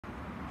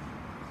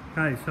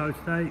Okay, so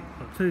today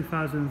got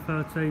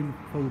 2013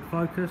 Ford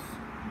Focus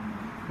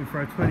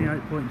for a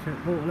 28-point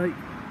check water leak.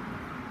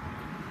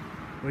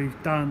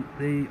 We've done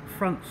the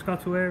front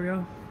scuttle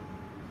area.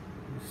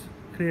 It's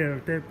clear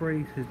of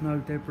debris, there's no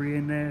debris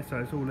in there, so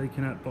it's all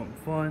leaking out the bottom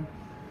fine.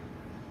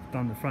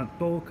 Done the front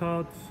door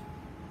cards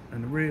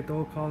and the rear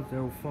door cards,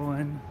 they're all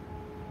fine.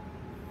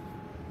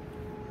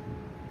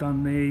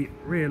 Done the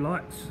rear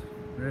lights,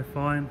 they're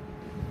fine.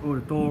 All the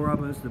door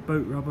rubbers, the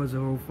boot rubbers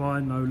are all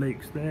fine, no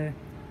leaks there.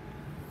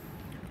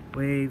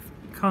 We've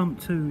come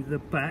to the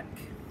back,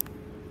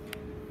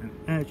 and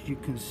as you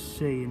can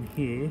see in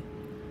here,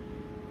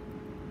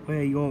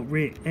 where your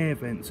rear air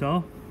vents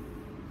are,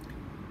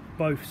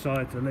 both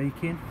sides are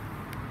leaking.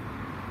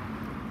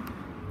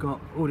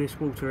 Got all this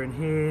water in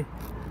here,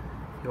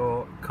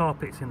 your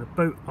carpets in the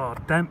boot are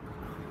damp,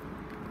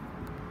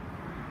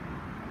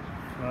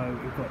 so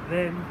we've got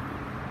them,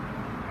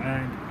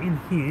 and in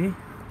here,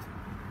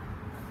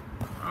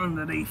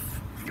 underneath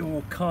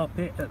your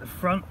carpet at the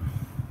front,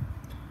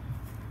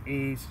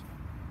 is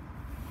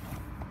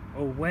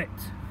all wet.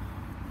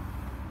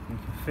 You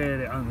can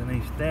feel it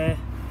underneath there.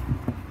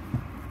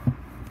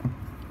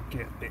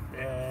 Get a bit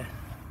there.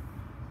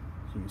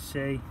 As you can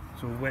see,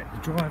 it's all wet.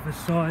 The driver's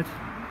side,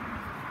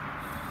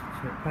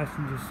 so the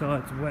passenger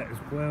side's wet as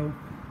well.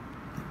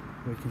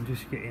 We can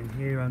just get in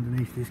here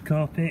underneath this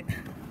carpet.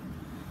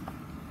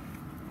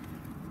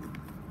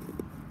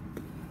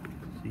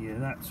 So yeah,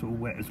 that's all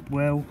wet as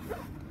well.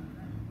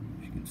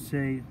 As you can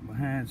see, my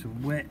hands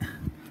are wet.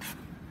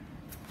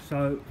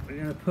 So we're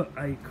going to put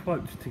a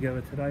quote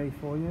together today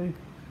for you.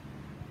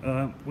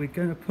 We're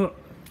going to put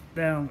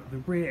down the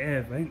rear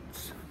air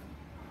vents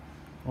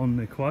on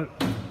the quote.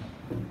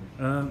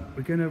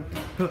 We're going to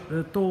put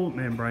the door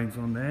membranes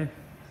on there.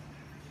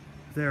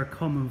 They're a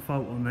common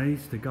fault on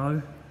these to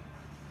go.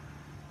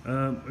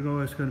 We're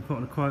always going to put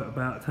on a quote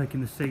about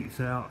taking the seats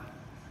out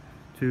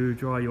to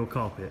dry your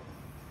carpet.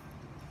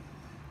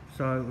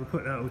 So we'll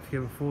put that all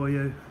together for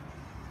you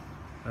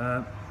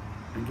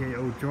and get it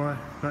all dry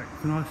back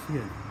nice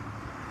again.